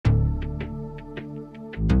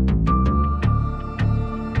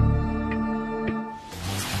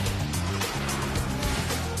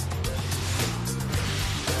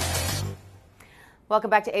Welcome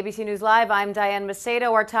back to ABC News Live. I'm Diane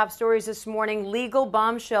Macedo. Our top stories this morning: legal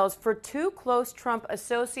bombshells for two close Trump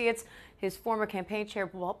associates. His former campaign chair,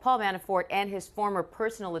 Paul Manafort, and his former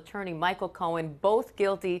personal attorney, Michael Cohen, both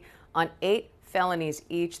guilty on 8 felonies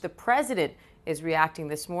each. The president is reacting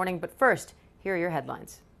this morning. But first, here are your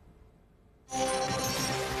headlines.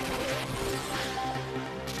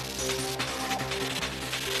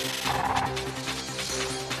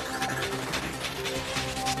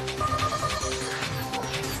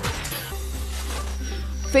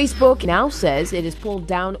 Facebook now says it has pulled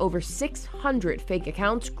down over 600 fake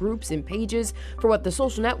accounts, groups, and pages for what the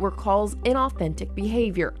social network calls inauthentic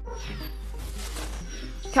behavior.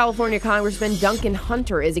 California Congressman Duncan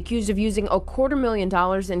Hunter is accused of using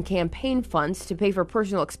 $250,000 in campaign funds to pay for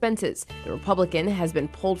personal expenses. The Republican has been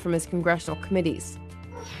pulled from his congressional committees.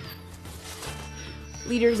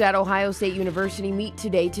 Leaders at Ohio State University meet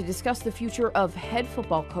today to discuss the future of head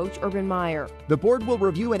football coach Urban Meyer. The board will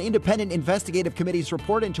review an independent investigative committee's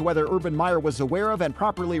report into whether Urban Meyer was aware of and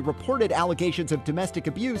properly reported allegations of domestic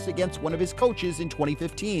abuse against one of his coaches in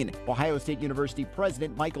 2015. Ohio State University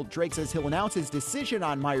President Michael Drake says he'll announce his decision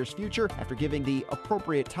on Meyer's future after giving the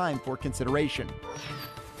appropriate time for consideration.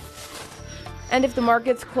 And if the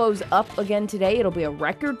markets close up again today, it'll be a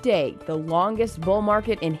record day, the longest bull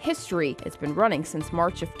market in history. It's been running since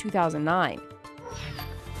March of 2009.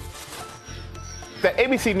 The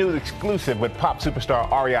ABC News exclusive with pop superstar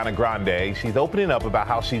Ariana Grande. She's opening up about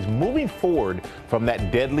how she's moving forward from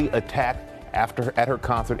that deadly attack at her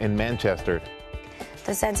concert in Manchester.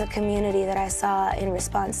 The sense of community that I saw in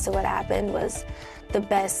response to what happened was the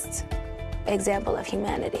best example of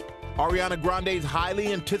humanity. Ariana Grande's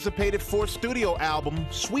highly anticipated 4th studio album,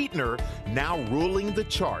 Sweetener, now ruling the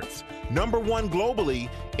charts. #1 globally,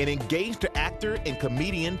 and engaged to actor and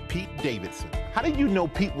comedian Pete Davidson. How did you know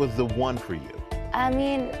Pete was the one for you? I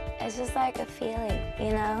mean, it's just like a feeling,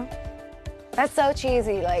 you know? That's so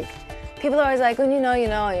cheesy. Like, people are always like, when you know,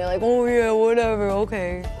 and you're like, oh yeah, whatever,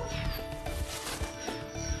 okay.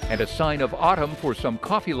 And a sign of autumn for some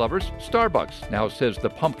coffee lovers, Starbucks now says the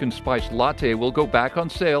pumpkin spice latte will go back on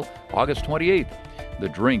sale August 28th. The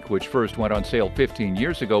drink, which first went on sale 15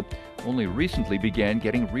 years ago, only recently began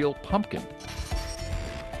getting real pumpkin.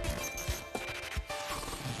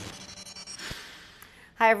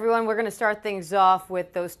 Hi, everyone. We're going to start things off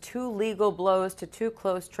with those 2 legal blows to 2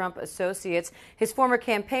 close Trump associates. His former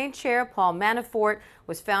campaign chair, Paul Manafort,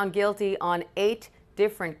 was found guilty on 8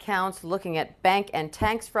 different counts looking at bank and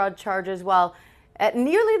tax fraud charges, while at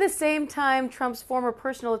nearly the same time, Trump's former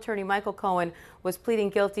personal attorney, Michael Cohen, was pleading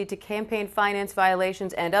guilty to campaign finance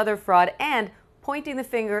violations and other fraud and pointing the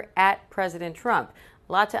finger at President Trump.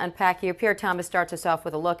 A lot to unpack here. Pierre Thomas starts us off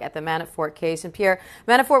with a look at the Manafort case. And Pierre,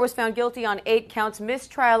 Manafort was found guilty on 8 counts,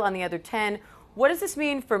 mistrial on the other 10. What does this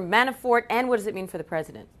mean for Manafort, and what does it mean for the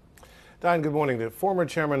president? Don, good morning. The former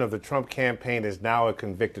chairman of the Trump campaign is now a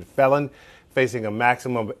convicted felon, facing a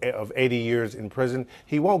maximum of 80 years in prison.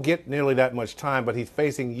 He won't get nearly that much time, but he's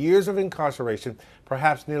facing years of incarceration,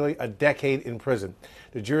 perhaps nearly a decade in prison.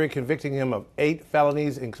 The jury convicting him of 8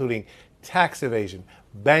 felonies, including tax evasion,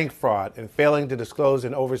 bank fraud, and failing to disclose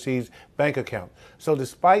an overseas bank account. So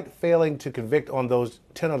despite failing to convict on those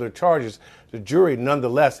 10 other charges, the jury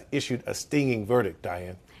nonetheless issued a stinging verdict,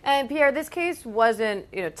 Diane. And Pierre, this case wasn't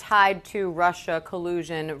tied to Russia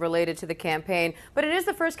collusion related to the campaign, but it is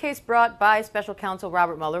the first case brought by special counsel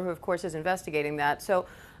Robert Mueller, who of course is investigating that. So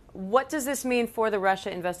what does this mean for the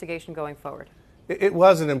Russia investigation going forward? It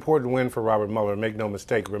was an important win for Robert Mueller, make no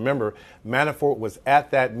mistake. Remember, Manafort was at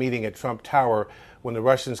that meeting at Trump Tower when the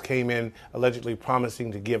Russians came in allegedly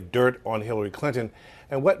promising to give dirt on Hillary Clinton.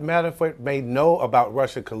 And what Manafort may know about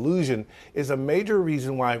Russia collusion is a major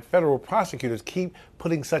reason why federal prosecutors keep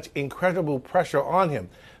putting such incredible pressure on him.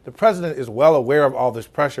 The president is well aware of all this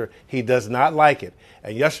pressure. He does not like it.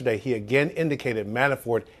 And yesterday, he again indicated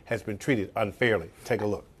Manafort has been treated unfairly. Take a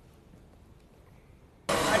look.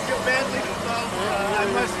 I feel badly for Paul. I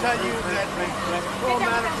must tell you that Paul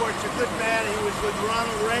Manafort's a good man. He was with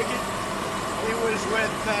Ronald Reagan. He was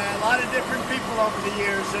with a lot of different people over the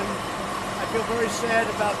years, and I feel very sad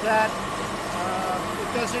about that. It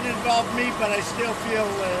doesn't involve me, but I still feel,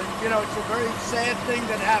 it's a very sad thing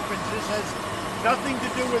that happens. This has nothing to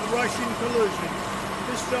do with Russian collusion.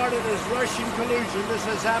 This started as Russian collusion. This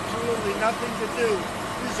has absolutely nothing to do.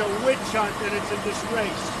 This is a witch hunt, and it's a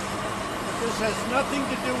disgrace. But this has nothing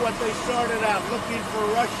to do what they started out, looking for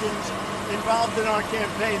Russians involved in our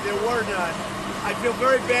campaign. There were none. I feel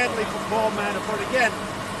very badly for Paul Manafort. Again,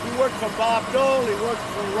 he worked for Bob Dole, he worked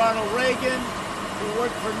for Ronald Reagan, he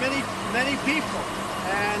worked for many, many people.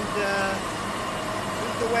 And this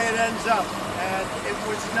is the way it ends up. And it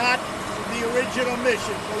was not the original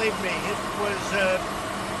mission. Believe me, it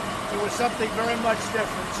was something very much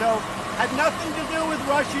different. So, had nothing to do with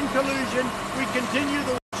Russian collusion. We continue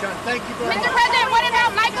the witch hunt. Thank you very much. Mr. President, what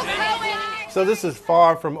about Michael Cohen? So this is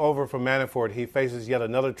far from over for Manafort. He faces yet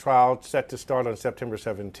another trial set to start on September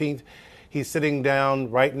 17th. He's sitting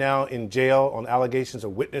down right now in jail on allegations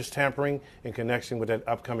of witness tampering in connection with that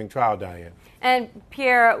upcoming trial, Diane. And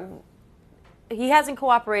Pierre, he hasn't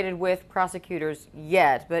cooperated with prosecutors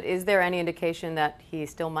yet, but is there any indication that he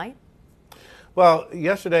still might? Well,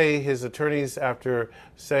 yesterday his attorneys, after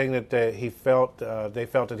saying that they felt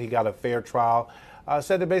that he got a fair trial,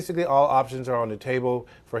 said that basically all options are on the table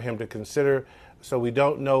for him to consider. So we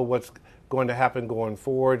don't know what's going to happen going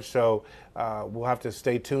forward. So we'll have to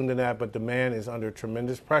stay tuned to that. But the man is under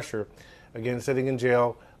tremendous pressure, again, sitting in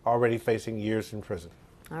jail, already facing years in prison.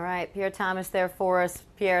 All right, Pierre Thomas there for us.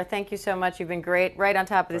 Pierre, thank you so much. You've been great, right on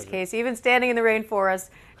top of this case, even standing in the rain for us,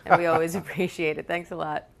 and we always appreciate it. Thanks a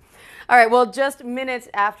lot. All right, well, just minutes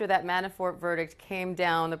after that Manafort verdict came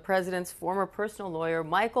down, the president's former personal lawyer,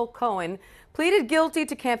 Michael Cohen, pleaded guilty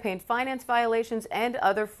to campaign finance violations and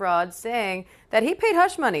other frauds, saying that he paid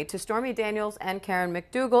hush money to Stormy Daniels and Karen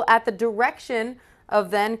McDougal at the direction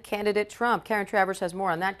of then-candidate Trump. Karen Travers has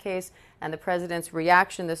more on that case and the president's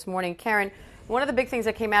reaction this morning. Karen, one of the big things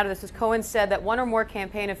that came out of this is Cohen said that one or more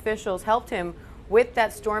campaign officials helped him with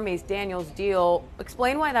that Stormy-Daniels deal.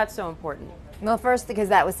 Explain why that's so important. Well, first, because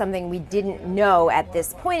that was something we didn't know at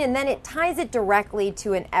this point, and then it ties it directly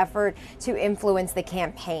to an effort to influence the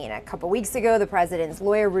campaign. A couple weeks ago, the president's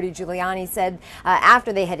lawyer, Rudy Giuliani, said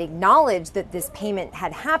after they had acknowledged that this payment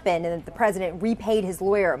had happened and that the president repaid his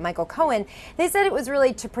lawyer, Michael Cohen, they said it was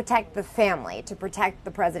really to protect the family, to protect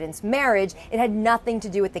the president's marriage. It had nothing to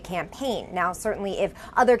do with the campaign. Now, certainly, if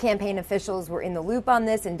other campaign officials were in the loop on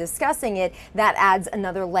this and discussing it, that adds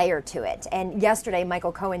another layer to it. And yesterday,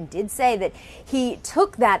 Michael Cohen did say that he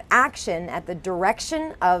took that action at the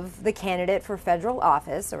direction of the candidate for federal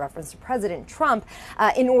office, a reference to President Trump,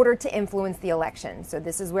 in order to influence the election. So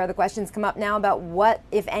this is where the questions come up now about what,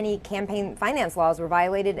 if any, campaign finance laws were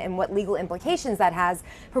violated and what legal implications that has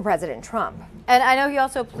for President Trump. And I know he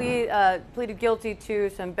also pleaded guilty to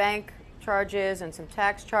some bank charges and some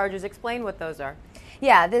tax charges. Explain what those are.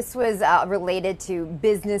 Yeah, this was related to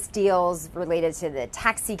business deals, related to the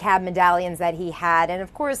taxi cab medallions that he had. And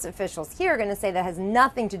of course, officials here are going to say that has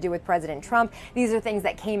nothing to do with President Trump. These are things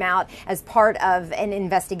that came out as part of an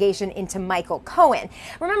investigation into Michael Cohen.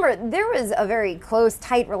 Remember, there was a very close,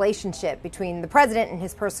 tight relationship between the president and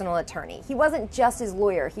his personal attorney. He wasn't just his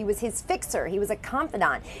lawyer. He was his fixer. He was a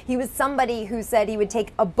confidant. He was somebody who said he would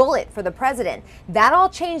take a bullet for the president. That all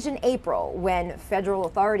changed in April when federal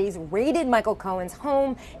authorities raided Michael Cohen's home,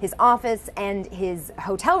 his office, and his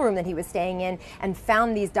hotel room that he was staying in, and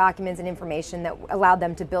found these documents and information that allowed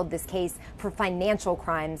them to build this case for financial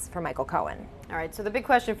crimes for Michael Cohen. All right, so the big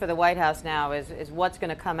question for the White House now is what's going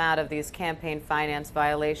to come out of these campaign finance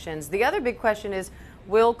violations. The other big question is,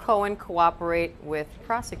 will Cohen cooperate with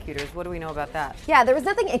prosecutors? What do we know about that? Yeah, there was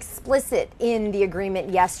nothing explicit in the agreement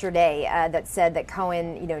yesterday that said that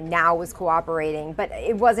Cohen, now was cooperating, but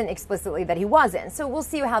it wasn't explicitly that he wasn't. So we'll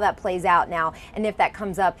see how that plays out now and if that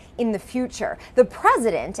comes up in the future. The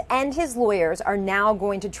president and his lawyers are now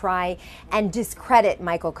going to try and discredit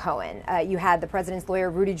Michael Cohen. You had the president's lawyer,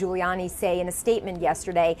 Rudy Giuliani, say in a statement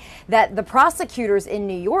yesterday that the prosecutors in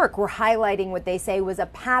New York were highlighting what they say was a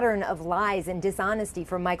pattern of lies and dishonesty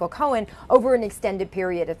from Michael Cohen over an extended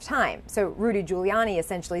period of time. So Rudy Giuliani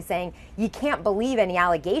essentially saying you can't believe any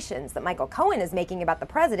allegations that Michael Cohen is making about the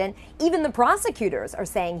president. Even the prosecutors are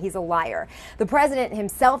saying he's a liar. The president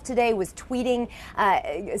himself today was tweeting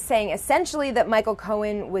saying essentially that Michael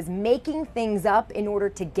Cohen was making things up in order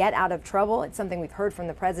to get out of trouble. It's something we've heard from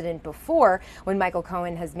the president before when Michael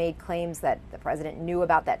Cohen has made claims that the president knew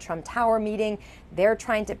about that Trump Tower meeting. They're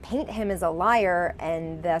trying to paint him as a liar,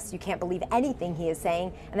 and thus you can't believe anything he is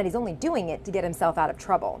saying, and that he's only doing it to get himself out of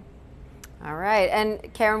trouble. All right.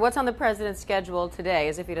 And Karen, what's on the president's schedule today,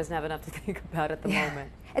 as if he doesn't have enough to think about at the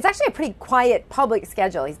moment? It's actually a pretty quiet public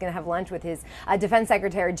schedule. He's going to have lunch with his Defense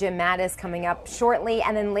Secretary Jim Mattis coming up shortly,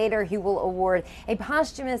 and then later he will award a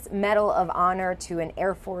posthumous Medal of Honor to an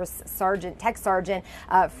Air Force tech sergeant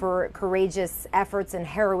for courageous efforts and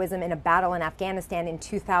heroism in a battle in Afghanistan in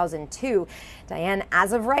 2002. Diane,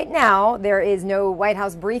 as of right now, there is no White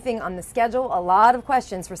House briefing on the schedule. A lot of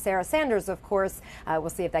questions for Sarah Sanders, of course. We'll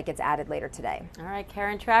see if that gets added later today. All right,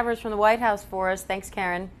 Karen Travers from the White House for us. Thanks,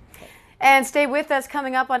 Karen. And stay with us.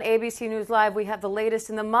 Coming up on ABC News Live, we have the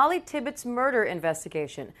latest in the Mollie Tibbitts murder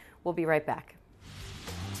investigation. We'll be right back.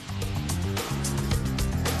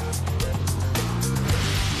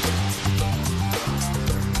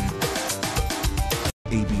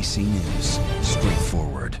 ABC News,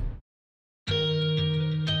 straightforward.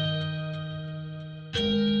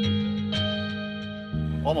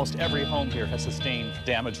 Almost every home here has sustained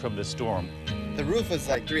damage from this storm. The roof is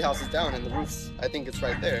like 3 houses down, and the roof's, I think it's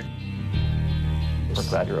right there. We're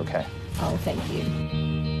glad you're okay. Oh, thank you.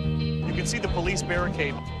 You can see the police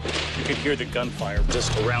barricade. You can hear the gunfire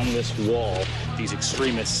just around this wall, these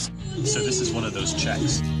extremists. So this is one of those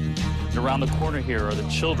checks. And around the corner here are the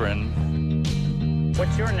children.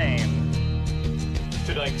 What's your name?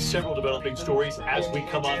 Tonight, several developing stories as we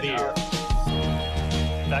come on the air.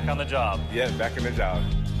 Back on the job. Yeah, back in the job.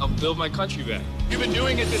 I'll build my country back. You've been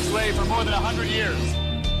doing it this way for more than 100 years.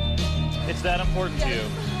 It's that important to you.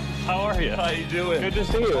 How are you? How you doing? Good to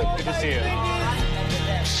see you. Good to see you.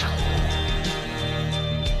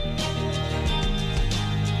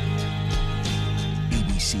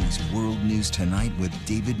 ABC's World News Tonight with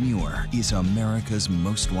David Muir is America's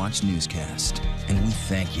most watched newscast, and we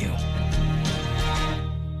thank you.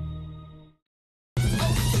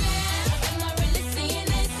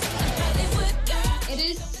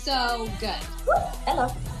 So good. Hello.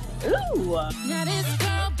 Ooh. Now this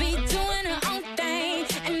girl be doing her own thing,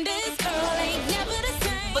 and this girl ain't never the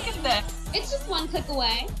same. Look at this. It's just one click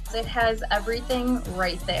away. It has everything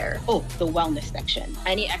right there. Oh, the wellness section.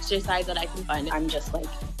 Any exercise that I can find, I'm just like,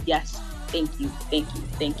 yes, thank you, thank you,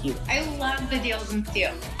 thank you. I love the deals and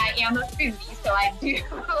steals. I am a foodie, so I do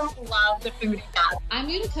love the foodie stuff. I'm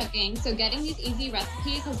new to cooking, so getting these easy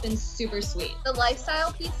recipes has been super sweet. The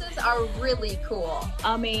lifestyle pieces are really cool.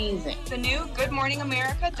 Amazing. The new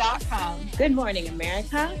GoodMorningAmerica.com.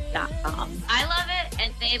 GoodMorningAmerica.com. I love it,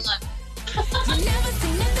 and they love it. You never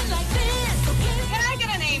seen nothing like this. Can I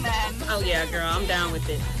get an amen? Oh yeah, girl, I'm down with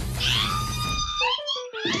it.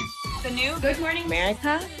 The new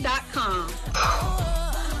GoodMorningAmerica.com.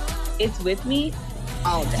 It's with me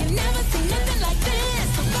all day. You never seen nothing like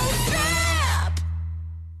this. So go snap.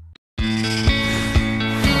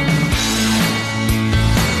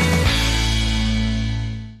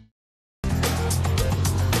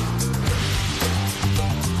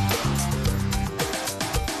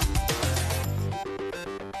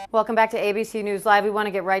 Welcome back to ABC News Live. We want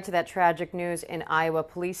to get right to that tragic news in Iowa.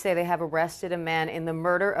 Police say they have arrested a man in the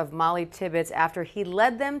murder of Mollie Tibbitts after he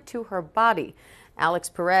led them to her body. Alex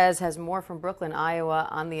Perez has more from Brooklyn, Iowa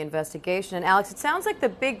on the investigation. And Alex, it sounds like the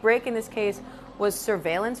big break in this case was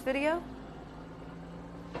surveillance video?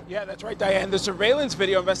 Yeah, that's right, Diane. The surveillance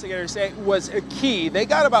video, investigators say, was a key. They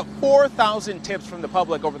got about 4,000 tips from the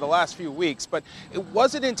public over the last few weeks, but it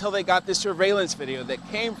wasn't until they got this surveillance video that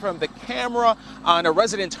came from the camera on a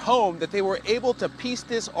resident's home that they were able to piece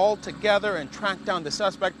this all together and track down the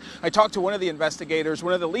suspect. I talked to one of the investigators,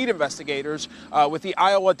 one of the lead investigators with the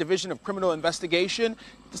Iowa Division of Criminal Investigation.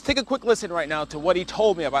 Let's take a quick listen right now to what he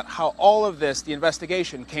told me about how all of this, the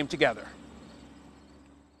investigation, came together.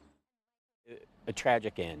 A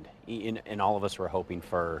tragic end, and all of us were hoping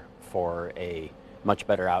for a much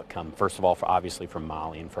better outcome. First of all, obviously from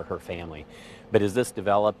Mollie and for her family. But as this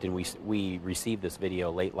developed and we received this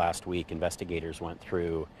video late last week, investigators went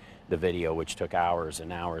through the video, which took hours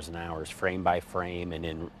and hours and hours, frame by frame and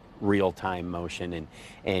in real-time motion,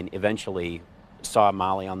 and eventually saw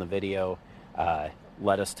Mollie on the video,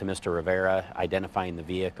 led us to Mr. Rivera, identifying the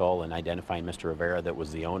vehicle and identifying Mr. Rivera that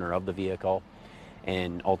was the owner of the vehicle,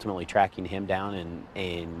 and ultimately tracking him down,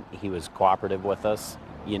 and he was cooperative with us,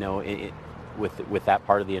 you know, with that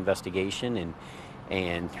part of the investigation,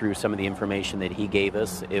 and through some of the information that he gave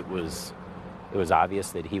us, it was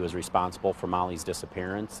obvious that he was responsible for Mollie's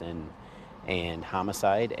disappearance and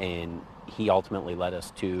homicide, and he ultimately led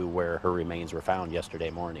us to where her remains were found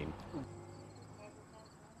yesterday morning.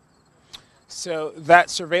 So that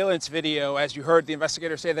surveillance video, as you heard the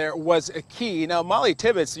investigator say there, was a key. Now, Mollie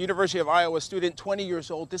Tibbitts, the University of Iowa student, 20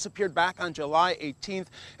 years old, disappeared back on July 18th.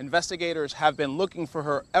 Investigators have been looking for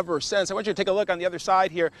her ever since. I want you to take a look on the other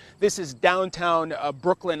side here. This is downtown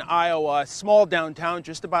Brooklyn, Iowa, small downtown,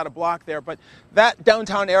 just about a block there. But that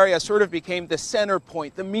downtown area sort of became the center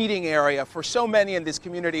point, the meeting area for so many in this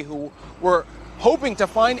community who were hoping to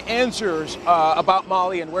find answers about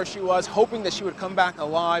Mollie and where she was, hoping that she would come back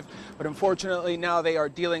alive. But unfortunately, now they are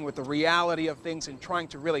dealing with the reality of things and trying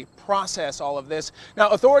to really process all of this. Now,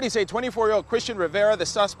 authorities say 24-year-old Christian Rivera, the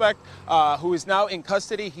suspect, who is now in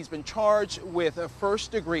custody, he's been charged with a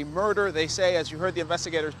first-degree murder. They say, as you heard the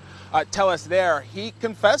investigators tell us there, he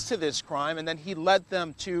confessed to this crime and then he led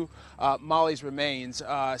them to Mollie's remains.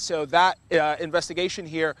 So that investigation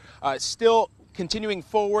here still continuing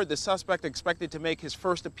forward, the suspect expected to make his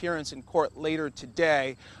first appearance in court later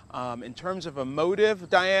today. In terms of a motive,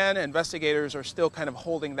 Diane, investigators are still kind of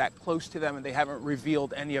holding that close to them, and they haven't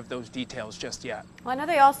revealed any of those details just yet. Well, I know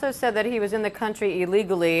they also said that he was in the country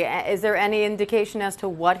illegally. Is there any indication as to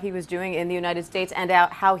what he was doing in the United States and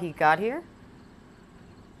how he got here?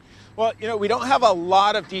 Well, we don't have a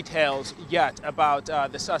lot of details yet about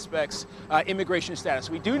the suspect's immigration status.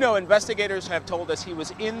 We do know investigators have told us he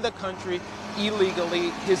was in the country illegally.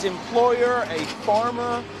 His employer, a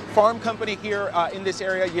farm company here in this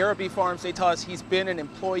area, Yerraby Farms, they tell us he's been an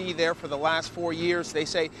employee there for the last 4 years. They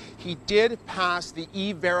say he did pass the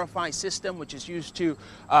E-Verify system, which is used to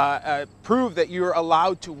prove that you're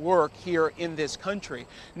allowed to work here in this country.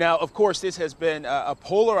 Now, of course, this has been a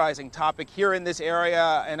polarizing topic here in this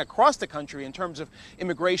area and across the country in terms of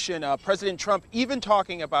immigration. President Trump even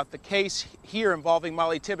talking about the case here involving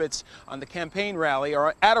Mollie Tibbitts on the campaign rally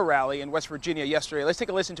or at a rally in West Virginia yesterday. Let's take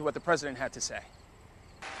a listen to what the president had to say.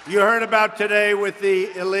 You heard about today with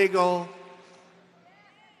the illegal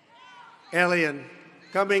alien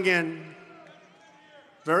coming in,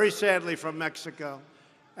 very sadly, from Mexico,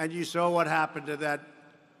 and you saw what happened to that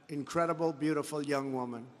incredible, beautiful young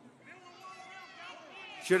woman.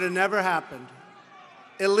 Should have never happened.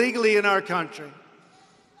 Illegally in our country.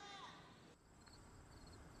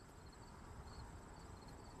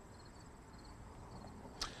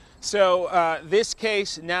 So this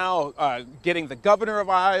case now getting the governor of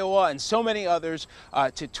Iowa and so many others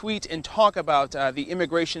to tweet and talk about the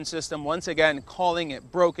immigration system, once again calling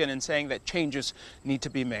it broken and saying that changes need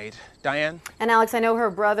to be made. Diane? And Alex, I know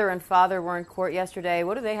her brother and father were in court yesterday.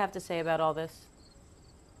 What do they have to say about all this?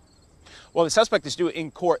 Well, the suspect is due in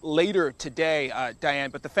court later today,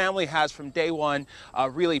 Diane, but the family has from day one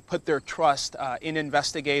really put their trust in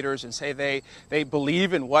investigators and say they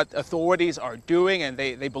believe in what authorities are doing, and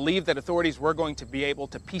they believe that authorities were going to be able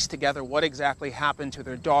to piece together what exactly happened to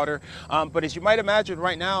their daughter. But as you might imagine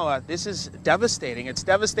right now, this is devastating. It's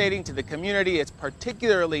devastating to the community. It's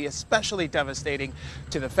especially devastating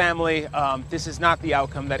to the family. This is not the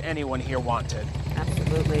outcome that anyone here wanted.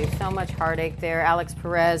 Absolutely. So much heartache there. Alex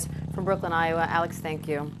Perez from Brooklyn, Iowa. Alex, thank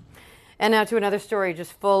you. And now to another story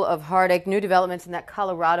just full of heartache. New developments in that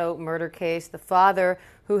Colorado murder case. The father,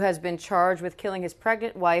 who has been charged with killing his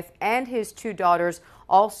pregnant wife and his 2 daughters,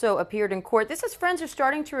 also appeared in court. This is friends are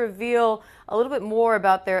starting to reveal a little bit more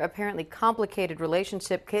about their apparently complicated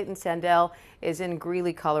relationship. Clayton Sandell is in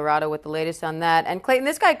Greeley, Colorado with the latest on that. And Clayton,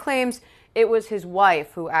 this guy claims it was his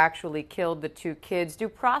wife who actually killed the 2 kids. Do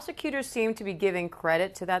prosecutors seem to be giving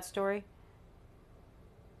credit to that story?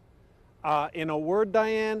 In a word,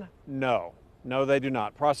 Diane, no. No, they do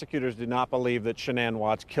not. Prosecutors do not believe that Shanann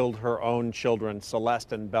Watts killed her own children,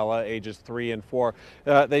 Celeste and Bella, ages 3 and 4.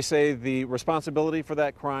 They say the responsibility for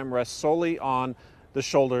that crime rests solely on the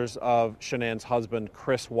shoulders of Shanann's husband,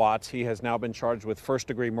 Chris Watts. He has now been charged with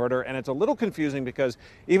first-degree murder, and it's a little confusing because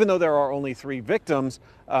even though there are only 3 victims,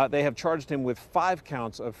 they have charged him with 5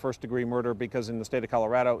 counts of first-degree murder because in the state of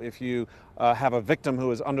Colorado, if you have a victim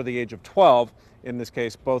who is under the age of 12, in this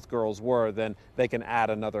case both girls were, then they can add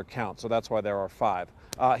another count. So that's why there are 5.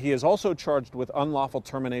 He is also charged with unlawful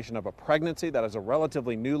termination of a pregnancy. That is a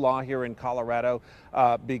relatively new law here in Colorado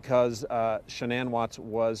because Shanann Watts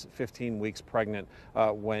was 15 weeks pregnant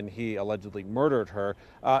when he allegedly murdered her.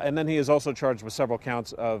 And then he is also charged with several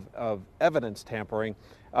counts of evidence tampering.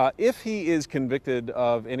 If he is convicted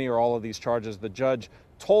of any or all of these charges, the judge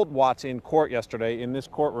told Watts in court yesterday, in this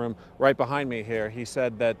courtroom right behind me here, he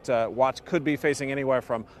said that Watts could be facing anywhere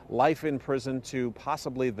from life in prison to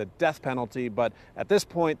possibly the death penalty. But at this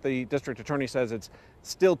point, the district attorney says it's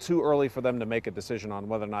still too early for them to make a decision on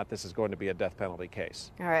whether or not this is going to be a death penalty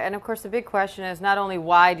case. All right. And of course, the big question is not only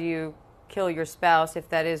why do you kill your spouse, if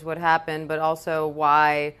that is what happened, but also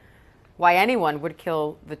why anyone would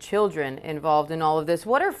kill the children involved in all of this.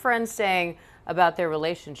 What are friends saying about their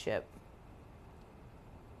relationship?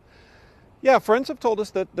 Yeah, friends have told us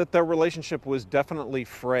that their relationship was definitely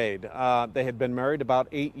frayed. They had been married about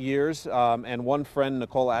 8 years, and one friend,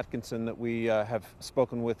 Nicole Atkinson, that we have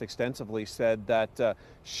spoken with extensively, said that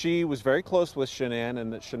she was very close with Shanann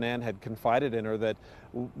and that Shanann had confided in her that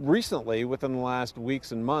recently, within the last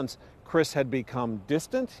weeks and months, Chris had become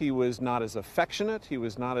distant. He was not as affectionate. He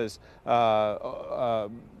was not as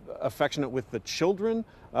affectionate with the children.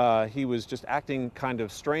 He was just acting kind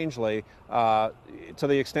of strangely to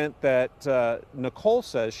the extent that Nicole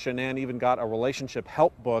says Shanann even got a relationship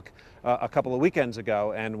help book a couple of weekends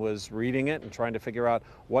ago and was reading it and trying to figure out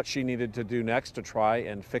what she needed to do next to try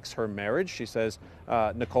and fix her marriage. She says,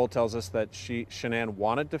 Nicole tells us that Shanann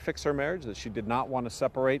wanted to fix her marriage, that she did not want to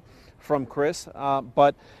separate from Chris.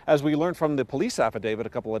 But as we learned from the police affidavit a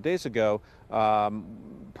couple of days ago,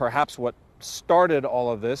 perhaps what started all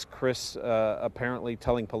of this, Chris apparently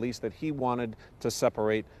telling police that he wanted to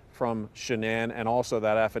separate from Shanann, and also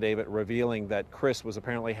that affidavit revealing that Chris was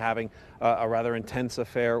apparently having a rather intense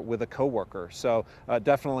affair with a coworker. So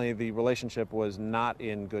definitely the relationship was not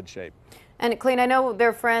in good shape. And Clayton, I know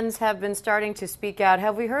their friends have been starting to speak out.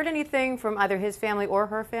 Have we heard anything from either his family or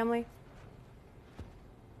her family?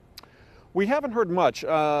 We haven't heard much.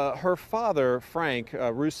 Her father, Frank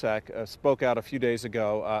Rusek, spoke out a few days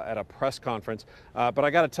ago at a press conference. But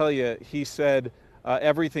I got to tell you, he said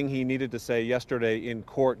everything he needed to say yesterday in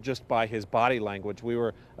court just by his body language. We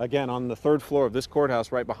were, again, on the third floor of this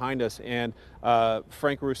courthouse right behind us, and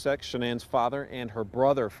Frank Rusek, Shanann's father, and her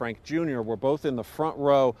brother, Frank Jr., were both in the front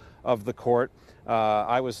row of the court.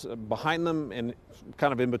 I was behind them and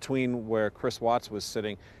kind of in between where Chris Watts was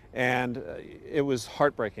sitting. And it was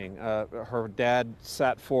heartbreaking. Her dad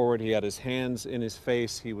sat forward. He had his hands in his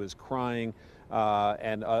face. He was crying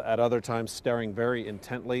and at other times staring very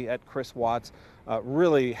intently at Chris Watts.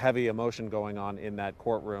 Really heavy emotion going on in that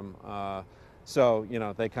courtroom. So, you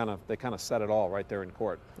know, they kind of said it all right there in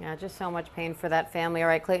court. Yeah, just so much pain for that family. All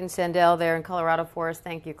right, Clayton Sandell there in Colorado for us.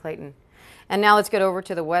 Thank you, Clayton. And now let's get over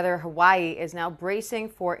to the weather. Hawaii is now bracing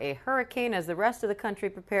for a hurricane as the rest of the country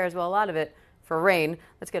prepares, well, a lot of it, for rain.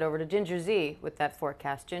 Let's get over to Ginger Z with that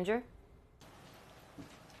forecast. Ginger?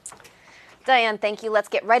 Diane, thank you. Let's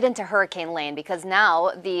get right into hurricane lane because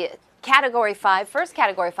now the first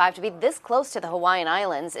Category 5 to be this close to the Hawaiian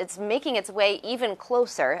Islands. It's making its way even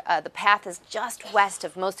closer. The path is just west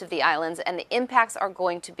of most of the islands, and the impacts are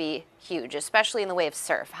going to be huge, especially in the way of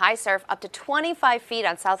surf. High surf up to 25 feet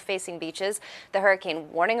on south-facing beaches. The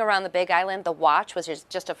hurricane warning around the Big Island, the watch, which is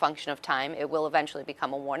just a function of time. It will eventually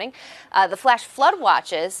become a warning. The flash flood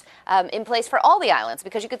watches in place for all the islands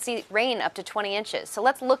because you could see rain up to 20 inches. So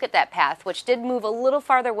let's look at that path, which did move a little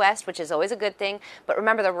farther west, which is always a good thing. But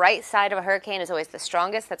remember, the right side of a hurricane is always the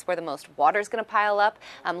strongest. That's where the most water is going to pile up.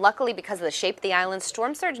 Luckily, because of the shape of the island,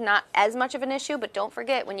 storm surge not as much of an issue. But don't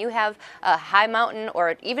forget, when you have a high mountain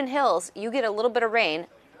or even hills, you get a little bit of rain.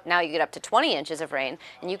 Now you get up to 20 inches of rain,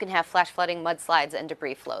 and you can have flash flooding, mudslides, and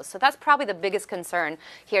debris flows. So that's probably the biggest concern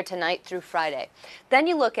here tonight through Friday. Then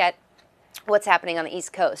you look at what's happening on the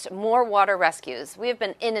East Coast. More water rescues. We have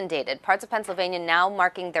been inundated. Parts of Pennsylvania now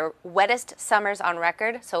marking their wettest summers on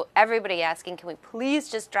record. So everybody asking, can we please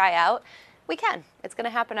just dry out? We can. It's going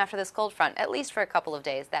to happen after this cold front, at least for a couple of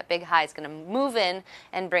days. That big high is going to move in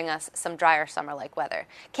and bring us some drier summer-like weather.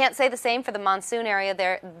 Can't say the same for the monsoon area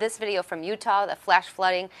there. This video from Utah, the flash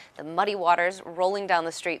flooding, the muddy waters rolling down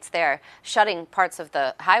the streets there, shutting parts of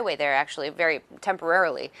the highway there actually very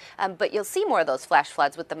temporarily. But you'll see more of those flash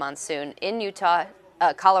floods with the monsoon in Utah,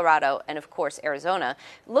 Colorado, and of course Arizona.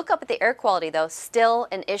 Look up at the air quality though, still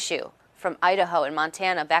an issue. From Idaho and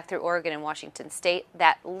Montana back through Oregon and Washington State,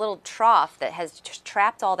 that little trough that has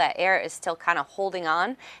trapped all that air is still kind of holding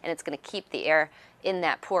on, and it's going to keep the air in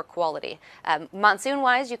that poor quality.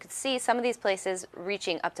 Monsoon-wise, you could see some of these places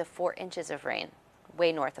reaching up to 4 inches of rain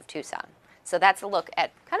way north of Tucson. So that's a look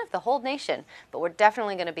at kind of the whole nation, but we're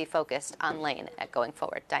definitely going to be focused on Lane going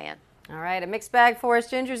forward. Diane. All right, a mixed bag for us.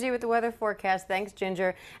 Ginger Z with the weather forecast. Thanks,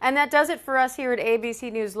 Ginger. And that does it for us here at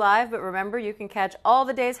ABC News Live. But remember, you can catch all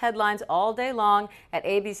the day's headlines all day long at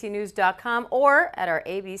abcnews.com or at our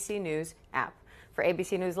ABC News app. For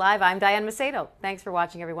ABC News Live, I'm Diane Macedo. Thanks for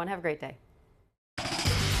watching, everyone. Have a great day.